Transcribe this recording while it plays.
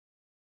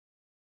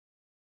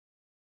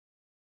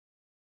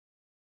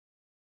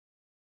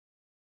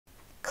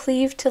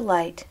Cleave to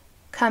light,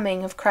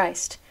 coming of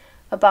Christ,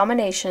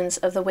 abominations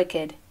of the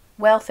wicked,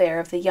 welfare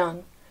of the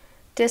young.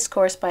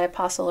 Discourse by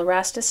Apostle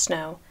Erastus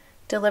Snow,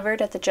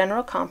 delivered at the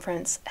General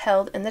Conference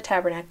held in the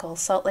Tabernacle,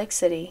 Salt Lake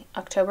City,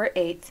 October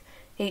 8,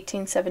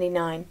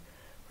 1879.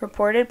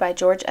 Reported by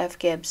George F.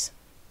 Gibbs.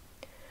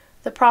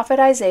 The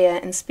prophet Isaiah,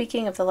 in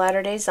speaking of the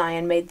latter-day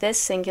Zion, made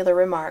this singular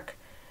remark: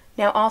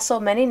 Now also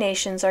many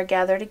nations are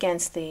gathered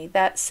against thee,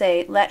 that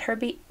say, Let her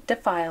be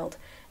defiled,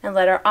 and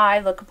let our eye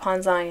look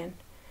upon Zion.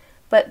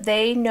 But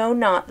they know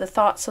not the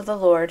thoughts of the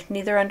Lord,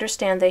 neither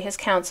understand they his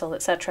counsel,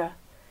 etc.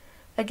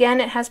 Again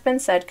it has been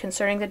said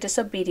concerning the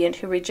disobedient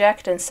who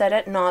reject and set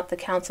at naught the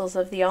counsels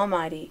of the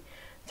Almighty,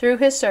 through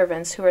his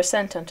servants who are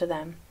sent unto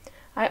them.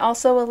 I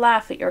also will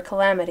laugh at your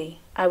calamity,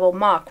 I will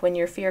mock when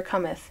your fear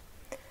cometh.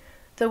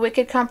 The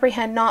wicked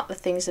comprehend not the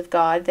things of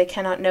God, they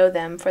cannot know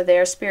them, for they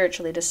are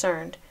spiritually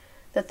discerned.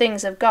 The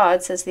things of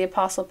God, says the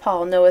Apostle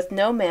Paul, knoweth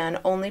no man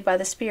only by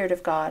the Spirit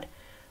of God.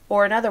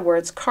 Or in other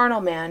words,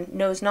 carnal man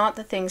knows not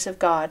the things of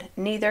God,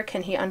 neither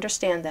can he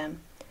understand them.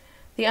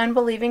 The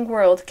unbelieving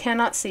world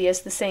cannot see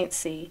as the saints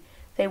see.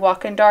 They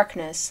walk in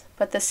darkness,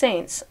 but the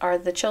saints are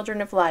the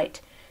children of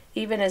light,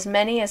 even as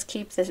many as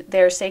keep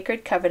their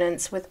sacred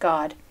covenants with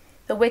God.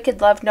 The wicked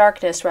love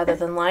darkness rather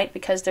than light,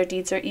 because their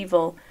deeds are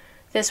evil.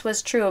 This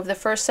was true of the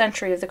first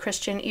century of the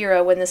Christian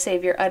era when the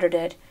Savior uttered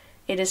it.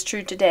 It is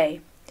true today.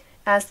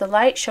 As the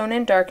light shone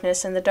in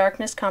darkness, and the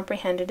darkness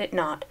comprehended it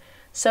not,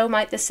 so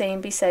might the same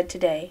be said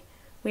today.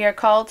 We are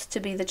called to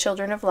be the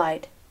children of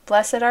light.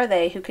 Blessed are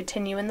they who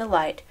continue in the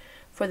light,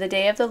 for the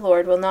day of the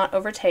Lord will not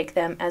overtake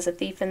them as a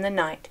thief in the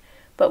night.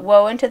 But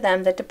woe unto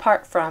them that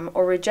depart from,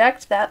 or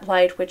reject that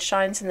light which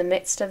shines in the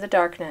midst of the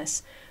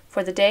darkness.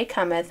 For the day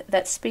cometh,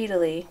 that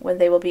speedily, when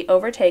they will be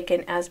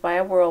overtaken as by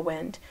a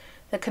whirlwind.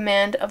 The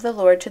command of the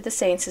Lord to the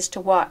saints is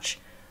to watch.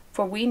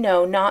 For we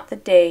know not the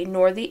day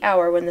nor the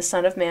hour when the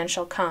Son of Man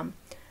shall come.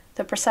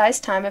 The precise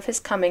time of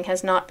his coming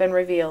has not been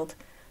revealed.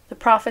 The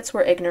prophets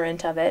were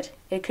ignorant of it.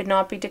 It could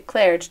not be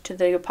declared to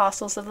the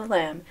apostles of the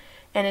Lamb,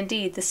 and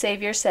indeed the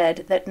Saviour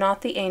said that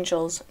not the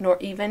angels, nor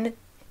even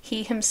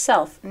he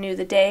himself, knew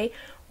the day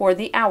or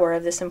the hour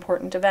of this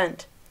important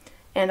event.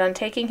 And on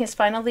taking his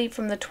final leave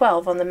from the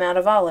 12 on the Mount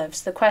of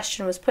Olives, the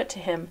question was put to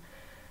him,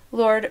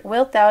 Lord,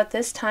 wilt thou at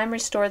this time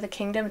restore the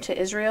kingdom to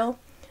Israel?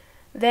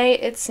 They,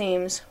 it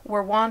seems,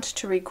 were wont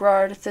to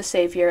regard the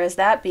Saviour as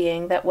that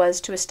being that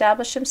was to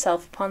establish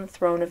himself upon the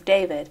throne of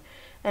David,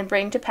 and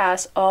bring to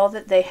pass all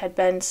that they had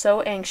been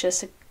so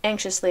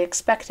anxiously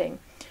expecting.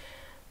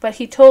 But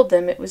he told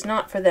them it was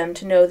not for them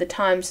to know the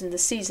times and the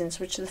seasons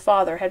which the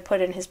Father had put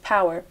in his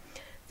power.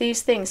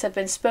 These things have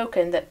been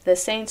spoken, that the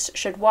saints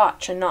should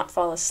watch and not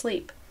fall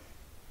asleep.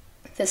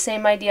 The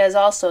same idea is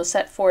also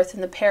set forth in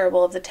the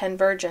parable of the 10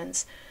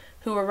 virgins,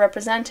 who were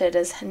represented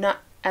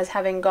as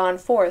having gone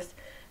forth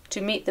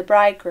to meet the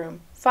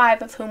bridegroom,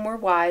 5 of whom were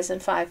wise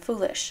and 5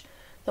 foolish.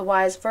 The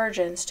wise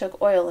virgins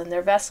took oil in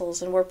their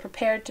vessels, and were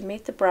prepared to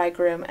meet the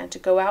bridegroom and to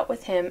go out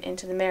with him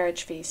into the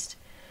marriage feast.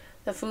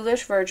 The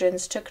foolish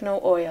virgins took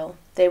no oil,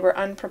 they were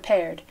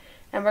unprepared,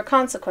 and were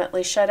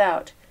consequently shut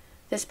out.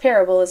 This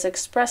parable is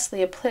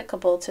expressly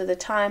applicable to the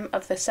time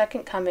of the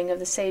second coming of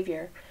the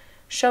Saviour,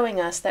 showing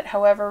us that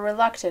however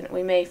reluctant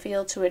we may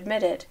feel to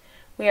admit it,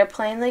 we are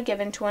plainly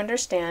given to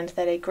understand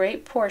that a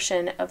great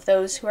portion of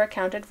those who are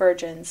counted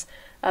virgins,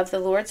 of the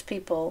Lord's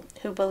people,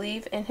 who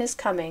believe in his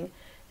coming,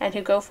 and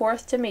who go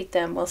forth to meet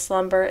them, will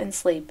slumber and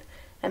sleep,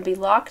 and be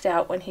locked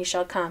out when he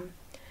shall come.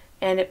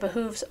 And it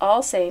behooves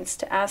all saints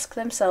to ask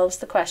themselves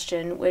the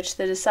question which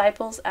the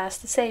disciples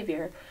asked the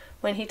Saviour,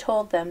 when he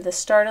told them the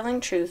startling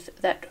truth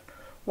that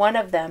one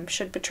of them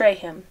should betray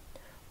him.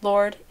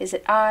 Lord, is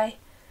it I?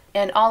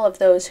 And all of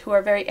those who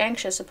are very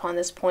anxious upon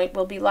this point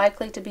will be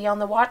likely to be on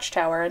the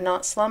watchtower and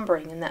not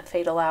slumbering in that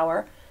fatal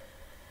hour.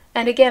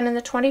 And again in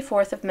the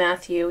 24th of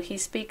Matthew he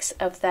speaks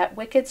of that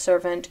wicked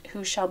servant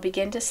who shall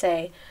begin to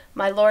say,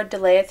 My Lord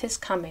delayeth his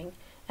coming,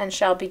 and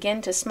shall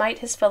begin to smite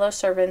his fellow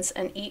servants,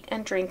 and eat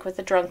and drink with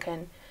the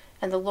drunken.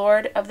 And the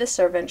Lord of the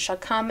servant shall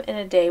come in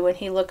a day when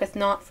he looketh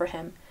not for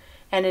him,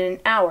 and in an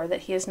hour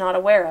that he is not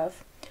aware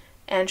of,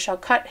 and shall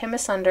cut him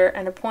asunder,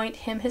 and appoint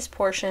him his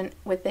portion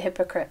with the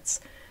hypocrites.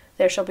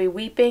 There shall be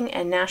weeping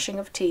and gnashing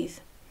of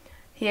teeth.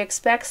 He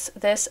expects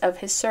this of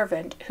his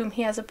servant, whom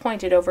he has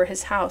appointed over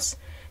his house,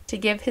 to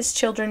give his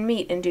children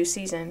meat in due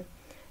season.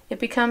 It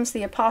becomes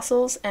the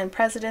apostles and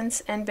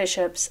presidents and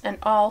bishops, and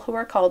all who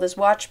are called as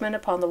watchmen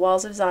upon the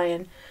walls of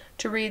Zion,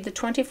 to read the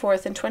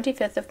 24th and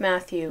 25th of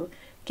Matthew,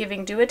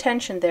 giving due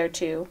attention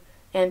thereto,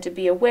 and to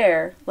be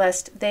aware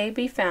lest they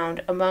be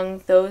found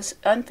among those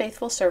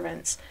unfaithful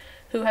servants,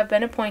 who have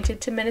been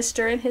appointed to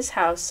minister in his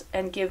house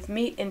and give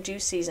meat in due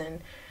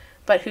season,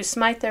 but who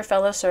smite their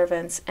fellow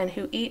servants, and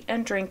who eat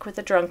and drink with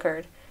the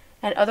drunkard,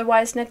 and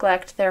otherwise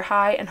neglect their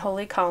high and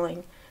holy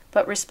calling.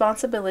 But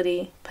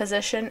responsibility,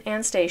 position,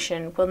 and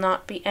station will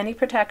not be any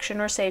protection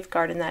or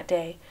safeguard in that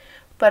day.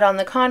 But on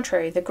the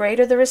contrary, the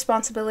greater the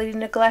responsibility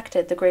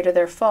neglected, the greater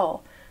their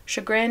fall,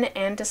 chagrin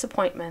and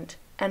disappointment,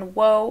 and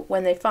woe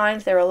when they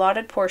find their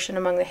allotted portion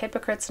among the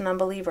hypocrites and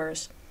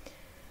unbelievers.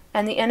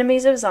 And the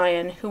enemies of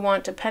Zion, who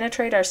want to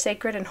penetrate our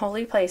sacred and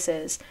holy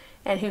places,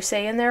 and who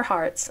say in their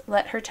hearts,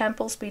 Let her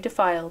temples be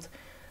defiled,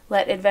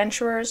 let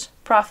adventurers,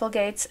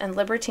 profligates, and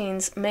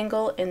libertines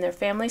mingle in their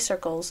family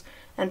circles,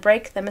 and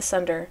break them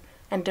asunder,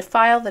 and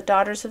defile the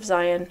daughters of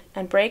Zion,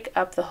 and break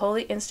up the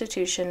holy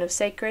institution of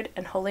sacred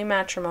and holy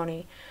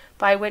matrimony,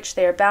 by which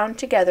they are bound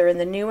together in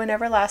the new and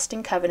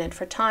everlasting covenant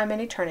for time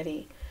and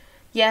eternity.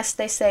 Yes,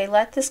 they say,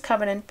 Let this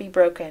covenant be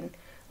broken.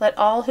 Let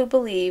all who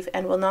believe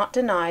and will not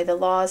deny the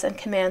laws and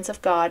commands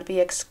of God be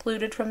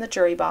excluded from the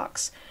jury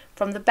box,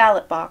 from the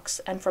ballot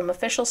box, and from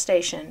official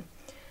station.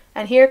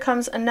 And here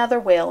comes another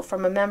wail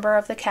from a member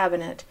of the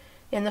cabinet,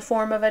 in the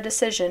form of a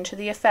decision to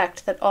the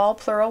effect that all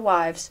plural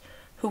wives,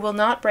 who will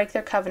not break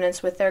their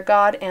covenants with their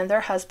God and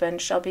their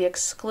husband, shall be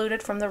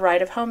excluded from the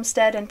right of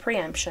homestead and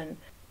preemption.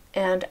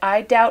 And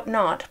I doubt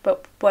not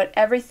but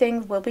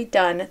everything will be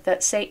done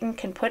that Satan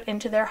can put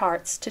into their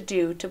hearts to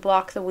do to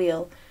block the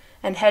wheel,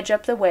 and hedge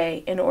up the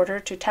way, in order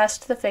to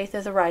test the faith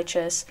of the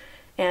righteous,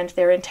 and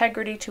their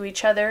integrity to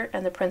each other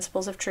and the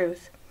principles of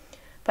truth.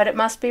 But it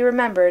must be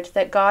remembered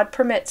that God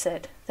permits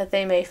it, that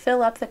they may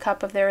fill up the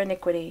cup of their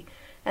iniquity,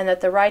 and that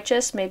the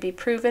righteous may be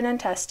proven and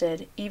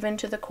tested, even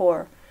to the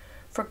core.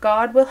 For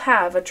God will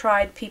have a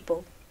tried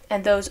people,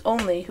 and those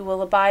only who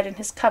will abide in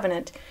his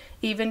covenant,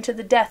 even to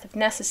the death if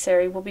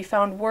necessary, will be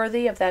found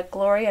worthy of that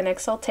glory and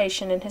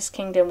exaltation in his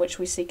kingdom which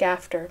we seek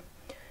after.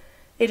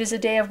 It is a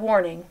day of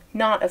warning,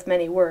 not of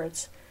many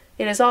words.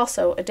 It is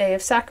also a day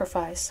of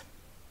sacrifice.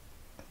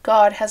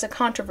 God has a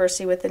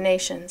controversy with the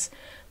nations,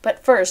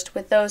 but first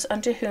with those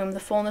unto whom the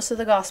fullness of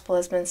the gospel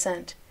has been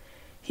sent.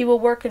 He will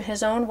work in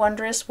his own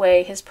wondrous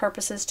way his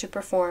purposes to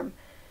perform.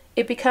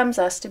 It becomes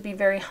us to be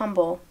very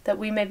humble, that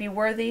we may be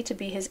worthy to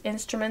be his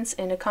instruments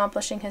in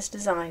accomplishing his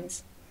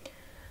designs.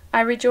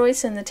 I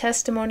rejoice in the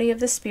testimony of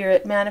the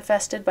Spirit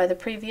manifested by the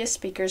previous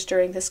speakers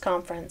during this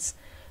conference.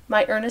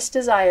 My earnest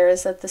desire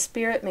is that the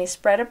Spirit may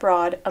spread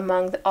abroad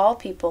among all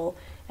people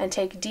and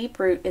take deep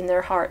root in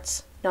their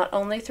hearts, not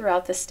only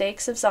throughout the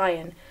stakes of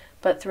Zion,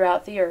 but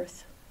throughout the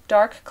earth.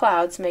 Dark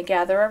clouds may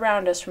gather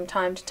around us from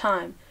time to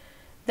time.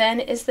 Then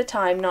is the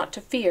time not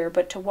to fear,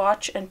 but to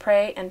watch and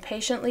pray and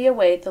patiently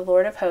await the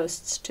Lord of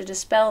hosts to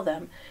dispel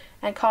them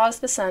and cause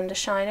the sun to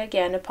shine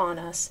again upon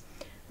us,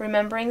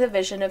 remembering the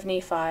vision of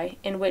Nephi,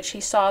 in which he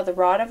saw the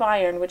rod of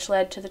iron which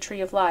led to the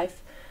tree of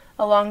life,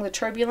 along the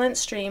turbulent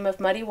stream of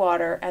muddy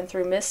water and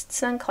through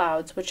mists and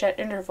clouds which at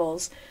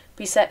intervals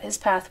beset his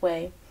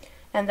pathway,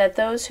 and that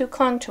those who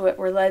clung to it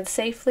were led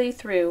safely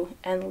through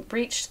and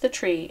reached the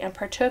tree and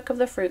partook of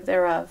the fruit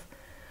thereof,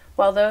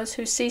 while those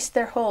who ceased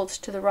their hold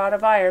to the rod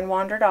of iron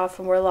wandered off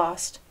and were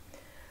lost.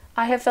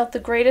 I have felt the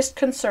greatest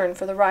concern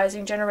for the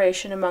rising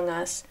generation among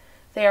us.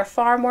 They are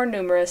far more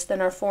numerous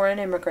than our foreign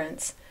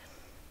immigrants.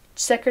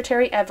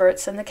 Secretary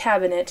Everts and the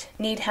Cabinet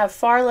need have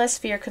far less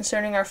fear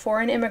concerning our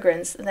foreign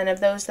immigrants than of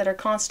those that are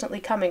constantly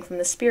coming from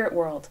the spirit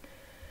world.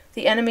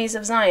 The enemies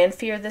of Zion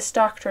fear this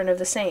doctrine of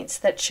the saints,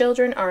 that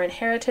children are an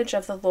heritage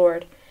of the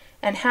Lord,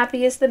 and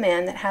happy is the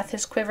man that hath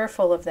his quiver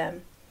full of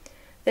them.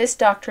 This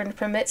doctrine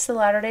permits the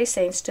Latter-day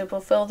Saints to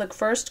fulfill the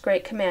first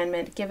great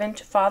commandment given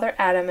to Father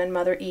Adam and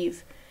Mother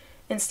Eve,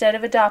 instead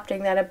of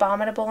adopting that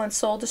abominable and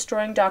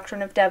soul-destroying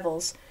doctrine of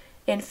devils,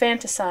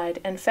 infanticide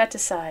and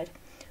feticide,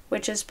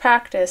 which is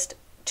practiced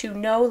to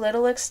no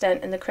little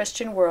extent in the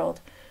Christian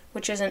world,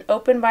 which is an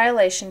open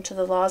violation to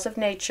the laws of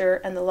nature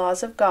and the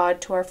laws of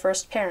God to our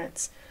first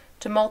parents,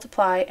 to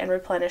multiply and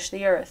replenish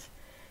the earth.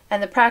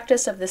 And the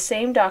practice of the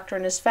same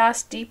doctrine is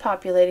fast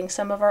depopulating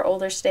some of our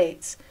older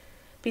states.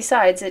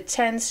 Besides, it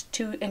tends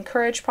to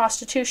encourage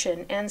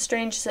prostitution, and,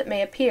 strange as it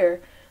may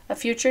appear, a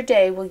future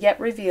day will yet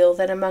reveal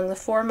that among the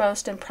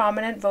foremost and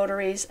prominent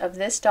votaries of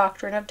this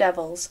doctrine of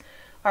devils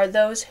are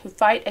those who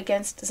fight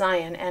against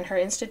Zion and her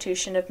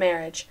institution of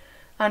marriage,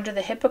 under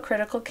the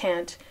hypocritical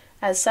cant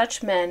as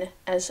such men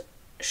as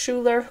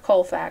Schuyler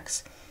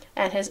Colfax,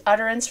 and his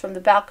utterance from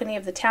the balcony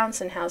of the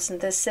Townsend House in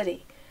this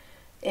city,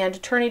 and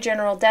Attorney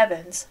General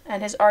Devens,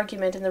 and his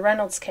argument in the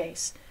Reynolds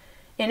case,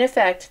 in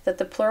effect, that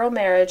the plural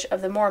marriage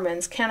of the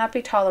Mormons cannot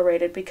be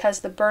tolerated because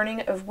the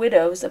burning of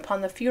widows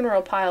upon the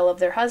funeral pile of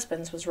their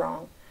husbands was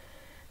wrong.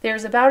 There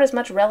is about as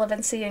much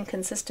relevancy and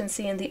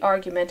consistency in the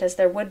argument as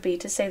there would be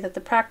to say that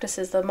the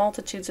practices of the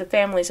multitudes of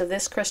families of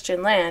this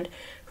Christian land,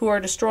 who are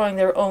destroying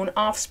their own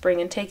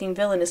offspring and taking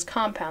villainous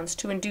compounds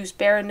to induce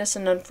barrenness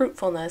and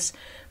unfruitfulness,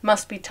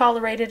 must be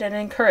tolerated and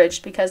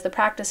encouraged because the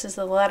practices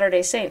of the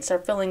Latter-day Saints are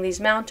filling these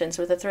mountains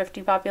with a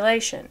thrifty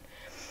population.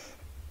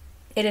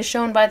 It is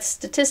shown by the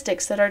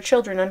statistics that our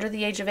children under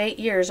the age of 8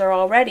 years are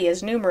already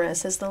as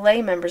numerous as the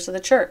lay members of the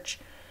Church.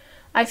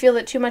 I feel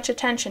that too much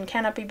attention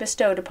cannot be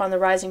bestowed upon the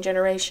rising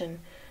generation.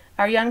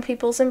 Our Young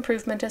People's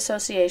Improvement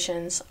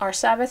Associations, our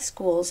Sabbath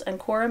schools, and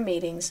Quorum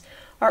meetings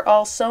are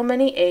all so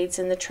many aids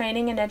in the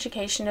training and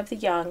education of the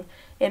young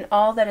in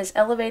all that is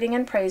elevating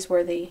and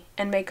praiseworthy,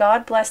 and may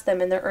God bless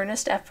them in their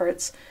earnest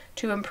efforts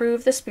to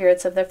improve the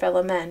spirits of their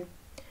fellow men.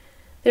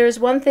 There is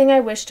one thing I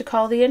wish to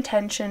call the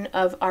attention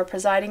of our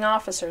presiding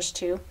officers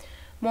to.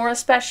 more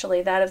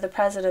especially that of the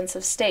presidents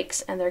of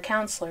stakes and their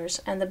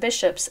counselors, and the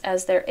bishops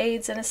as their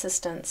aids and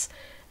assistants,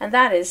 and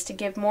that is to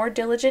give more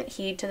diligent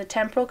heed to the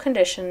temporal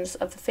conditions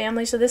of the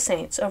families of the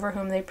saints over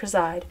whom they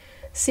preside,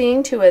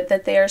 seeing to it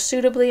that they are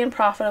suitably and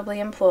profitably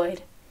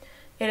employed.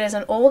 It is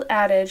an old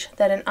adage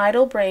that an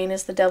idle brain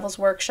is the devil's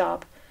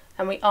workshop,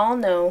 and we all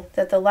know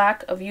that the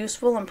lack of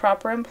useful and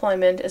proper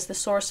employment is the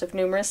source of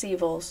numerous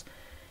evils.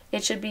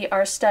 It should be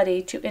our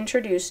study to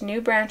introduce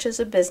new branches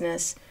of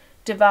business,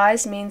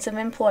 devise means of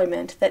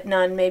employment, that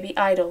none may be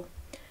idle.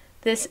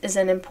 This is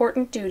an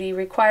important duty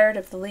required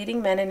of the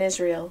leading men in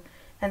Israel,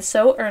 and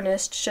so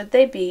earnest should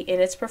they be in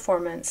its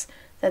performance,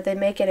 that they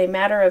make it a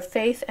matter of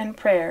faith and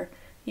prayer,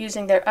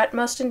 using their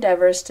utmost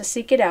endeavors to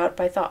seek it out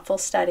by thoughtful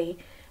study,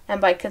 and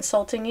by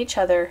consulting each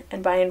other,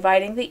 and by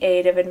inviting the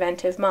aid of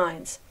inventive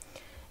minds.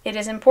 It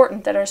is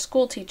important that our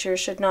school teachers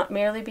should not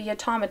merely be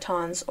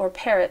automatons or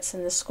parrots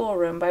in the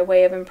schoolroom by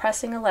way of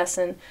impressing a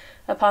lesson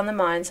upon the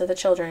minds of the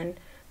children,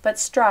 but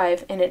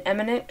strive in an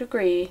eminent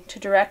degree to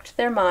direct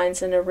their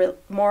minds in a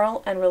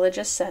moral and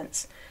religious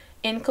sense,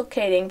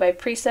 inculcating by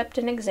precept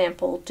and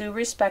example due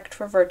respect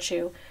for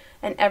virtue,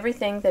 and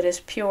everything that is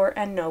pure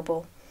and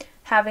noble,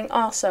 having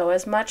also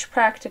as much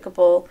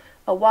practicable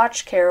a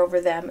watch care over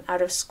them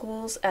out of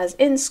schools as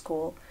in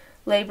school,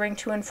 laboring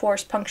to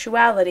enforce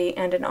punctuality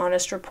and an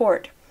honest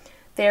report,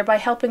 thereby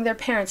helping their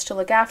parents to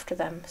look after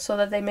them, so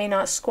that they may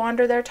not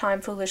squander their time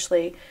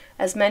foolishly,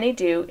 as many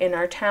do in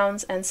our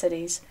towns and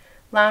cities,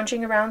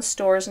 lounging around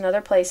stores and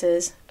other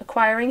places,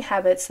 acquiring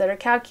habits that are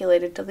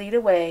calculated to lead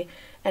away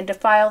and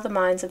defile the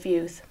minds of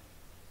youth.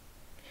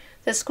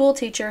 The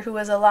school-teacher who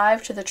is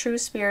alive to the true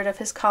spirit of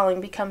his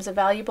calling becomes a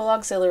valuable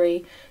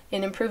auxiliary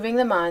in improving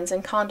the minds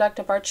and conduct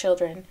of our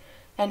children,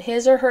 and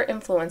his or her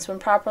influence, when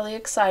properly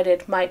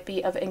excited, might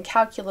be of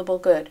incalculable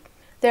good.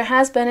 There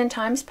has been in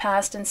times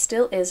past, and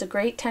still is, a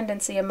great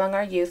tendency among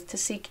our youth to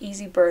seek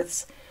easy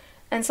berths,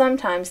 and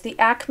sometimes the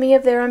acme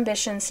of their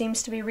ambition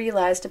seems to be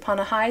realized upon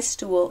a high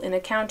stool in a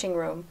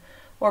counting-room,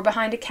 or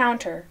behind a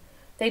counter.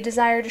 They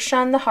desire to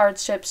shun the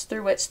hardships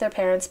through which their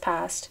parents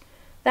passed.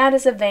 That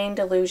is a vain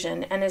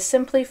delusion, and is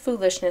simply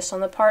foolishness on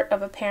the part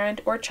of a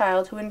parent or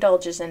child who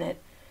indulges in it.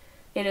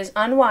 It is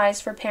unwise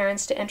for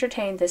parents to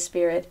entertain this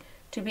spirit,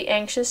 to be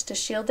anxious to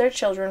shield their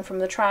children from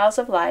the trials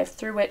of life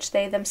through which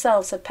they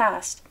themselves have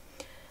passed.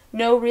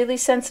 No really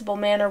sensible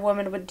man or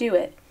woman would do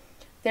it.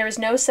 There is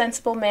no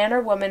sensible man or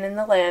woman in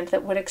the land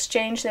that would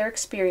exchange their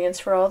experience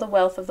for all the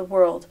wealth of the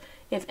world.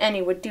 If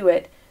any would do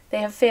it, they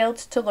have failed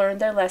to learn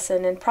their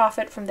lesson and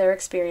profit from their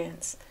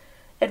experience.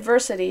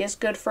 Adversity is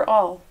good for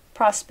all.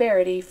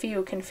 Prosperity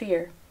few can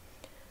fear.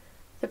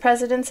 The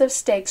presidents of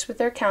stakes with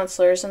their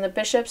counselors and the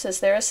bishops as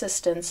their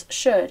assistants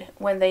should,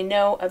 when they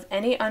know of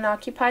any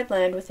unoccupied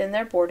land within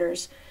their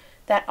borders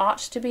that ought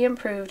to be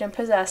improved and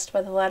possessed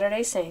by the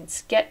Latter-day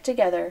Saints, get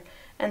together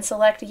and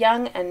select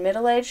young and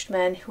middle-aged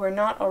men who are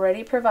not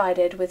already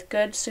provided with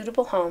good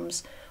suitable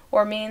homes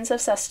or means of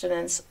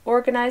sustenance,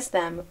 organize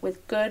them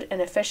with good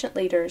and efficient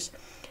leaders,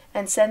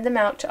 and send them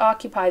out to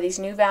occupy these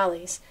new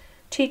valleys,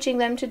 teaching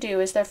them to do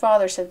as their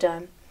fathers have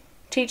done.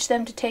 Teach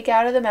them to take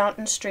out of the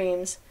mountain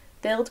streams,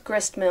 build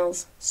grist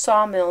mills,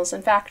 saw mills,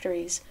 and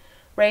factories,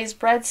 raise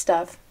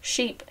breadstuff,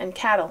 sheep, and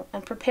cattle,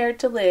 and prepare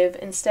to live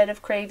instead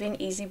of craving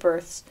easy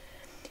berths,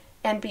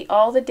 and be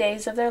all the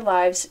days of their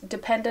lives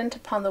dependent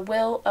upon the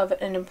will of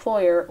an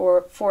employer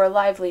or for a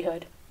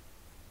livelihood.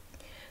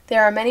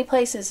 There are many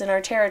places in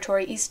our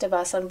territory east of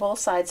us on both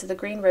sides of the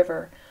Green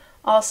River,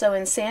 also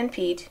in San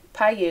Pete,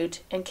 Paiute,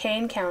 and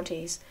Kane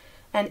counties,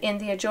 and in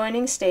the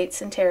adjoining states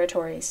and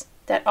territories,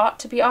 that ought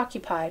to be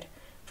occupied,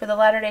 for the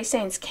Latter-day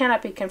Saints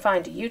cannot be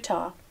confined to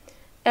Utah.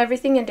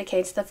 Everything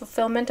indicates the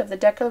fulfillment of the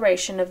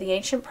declaration of the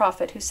ancient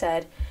prophet who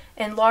said,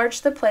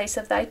 "Enlarge the place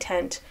of thy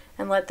tent,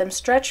 and let them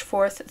stretch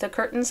forth the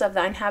curtains of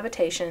thine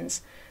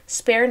habitations.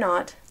 Spare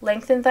not,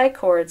 lengthen thy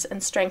cords,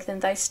 and strengthen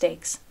thy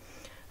stakes.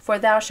 For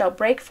thou shalt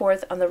break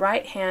forth on the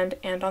right hand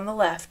and on the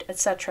left,"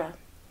 etc.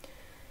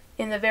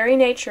 In the very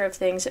nature of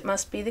things it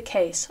must be the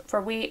case, for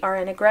we are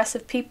an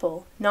aggressive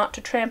people, not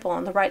to trample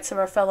on the rights of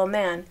our fellow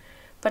man,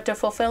 but to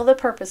fulfill the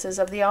purposes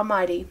of the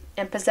Almighty,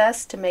 and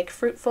possess to make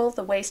fruitful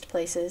the waste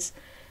places.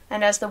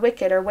 And as the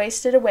wicked are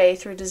wasted away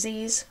through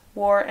disease,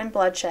 war, and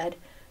bloodshed,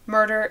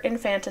 murder,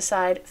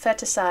 infanticide,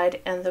 feticide,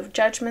 and the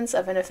judgments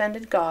of an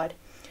offended God,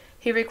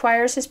 he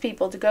requires his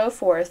people to go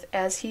forth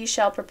as he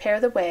shall prepare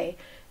the way,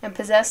 and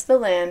possess the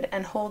land,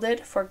 and hold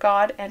it for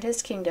God and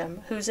his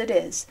kingdom, whose it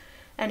is,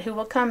 and who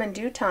will come in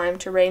due time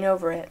to reign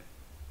over it.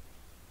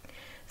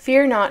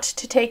 Fear not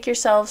to take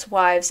yourselves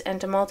wives, and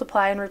to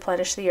multiply and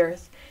replenish the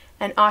earth,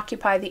 and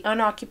occupy the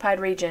unoccupied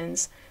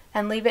regions,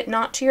 and leave it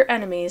not to your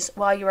enemies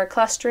while you are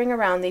clustering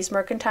around these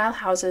mercantile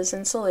houses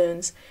and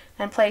saloons,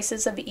 and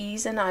places of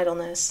ease and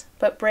idleness,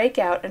 but break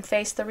out and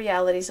face the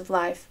realities of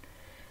life.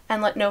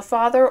 And let no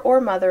father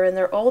or mother in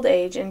their old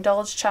age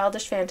indulge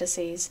childish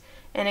fantasies,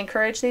 and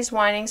encourage these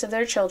whinings of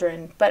their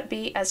children, but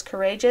be as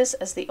courageous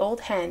as the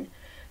old hen,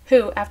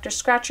 who, after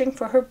scratching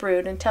for her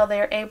brood until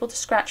they are able to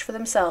scratch for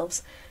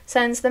themselves,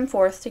 sends them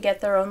forth to get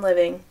their own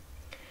living.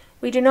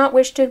 We do not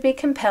wish to be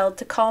compelled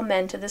to call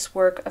men to this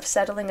work of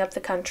settling up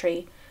the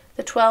country.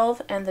 The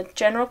 12 and the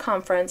General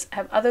Conference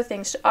have other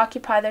things to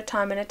occupy their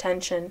time and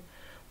attention,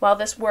 while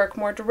this work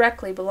more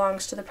directly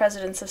belongs to the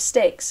presidents of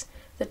stakes.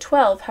 The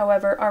 12,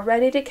 however, are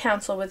ready to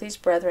counsel with these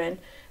brethren,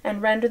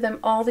 and render them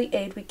all the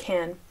aid we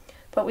can.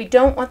 But we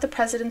don't want the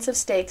presidents of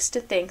stakes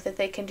to think that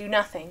they can do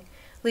nothing,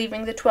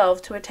 leaving the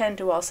 12 to attend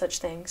to all such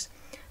things.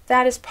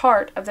 That is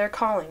part of their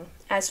calling,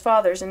 as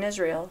fathers in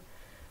Israel.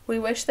 We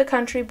wish the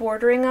country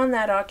bordering on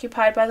that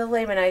occupied by the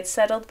Lamanites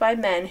settled by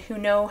men who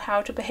know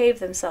how to behave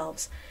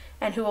themselves,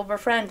 and who will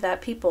befriend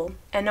that people,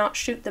 and not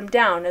shoot them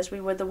down as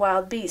we would the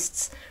wild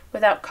beasts,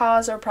 without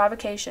cause or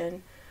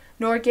provocation,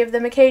 nor give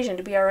them occasion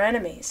to be our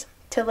enemies,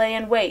 to lay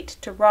in wait,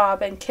 to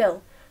rob and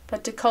kill,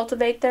 but to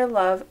cultivate their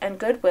love and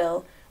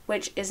goodwill,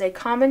 which is a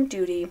common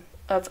duty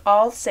of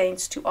all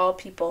saints to all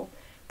people,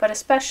 but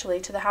especially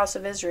to the house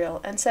of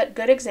Israel, and set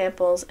good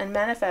examples, and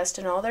manifest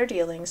in all their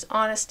dealings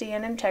honesty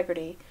and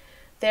integrity,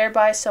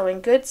 thereby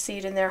sowing good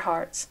seed in their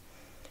hearts,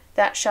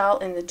 that shall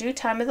in the due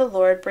time of the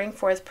Lord bring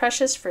forth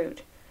precious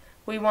fruit.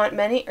 We want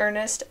many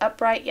earnest,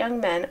 upright young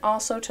men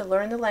also to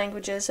learn the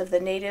languages of the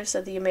natives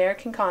of the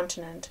American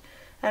continent,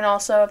 and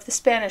also of the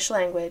Spanish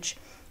language,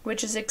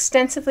 which is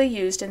extensively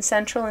used in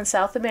Central and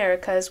South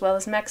America as well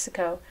as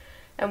Mexico,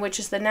 and which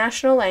is the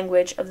national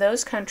language of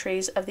those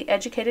countries of the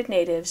educated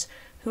natives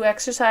who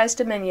exercise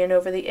dominion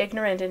over the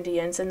ignorant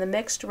Indians and the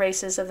mixed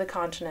races of the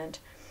continent.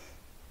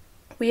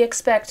 We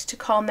expect to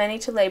call many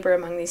to labor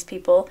among these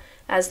people,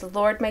 as the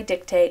Lord may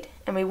dictate,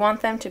 and we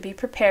want them to be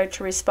prepared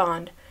to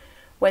respond,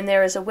 when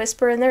there is a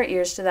whisper in their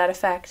ears to that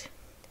effect.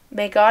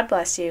 May God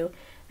bless you,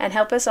 and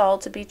help us all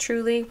to be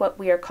truly what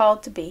we are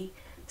called to be,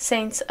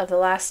 saints of the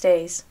last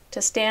days,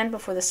 to stand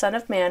before the Son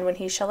of Man when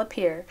he shall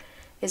appear,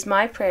 is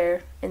my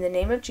prayer, in the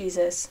name of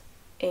Jesus.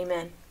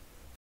 Amen.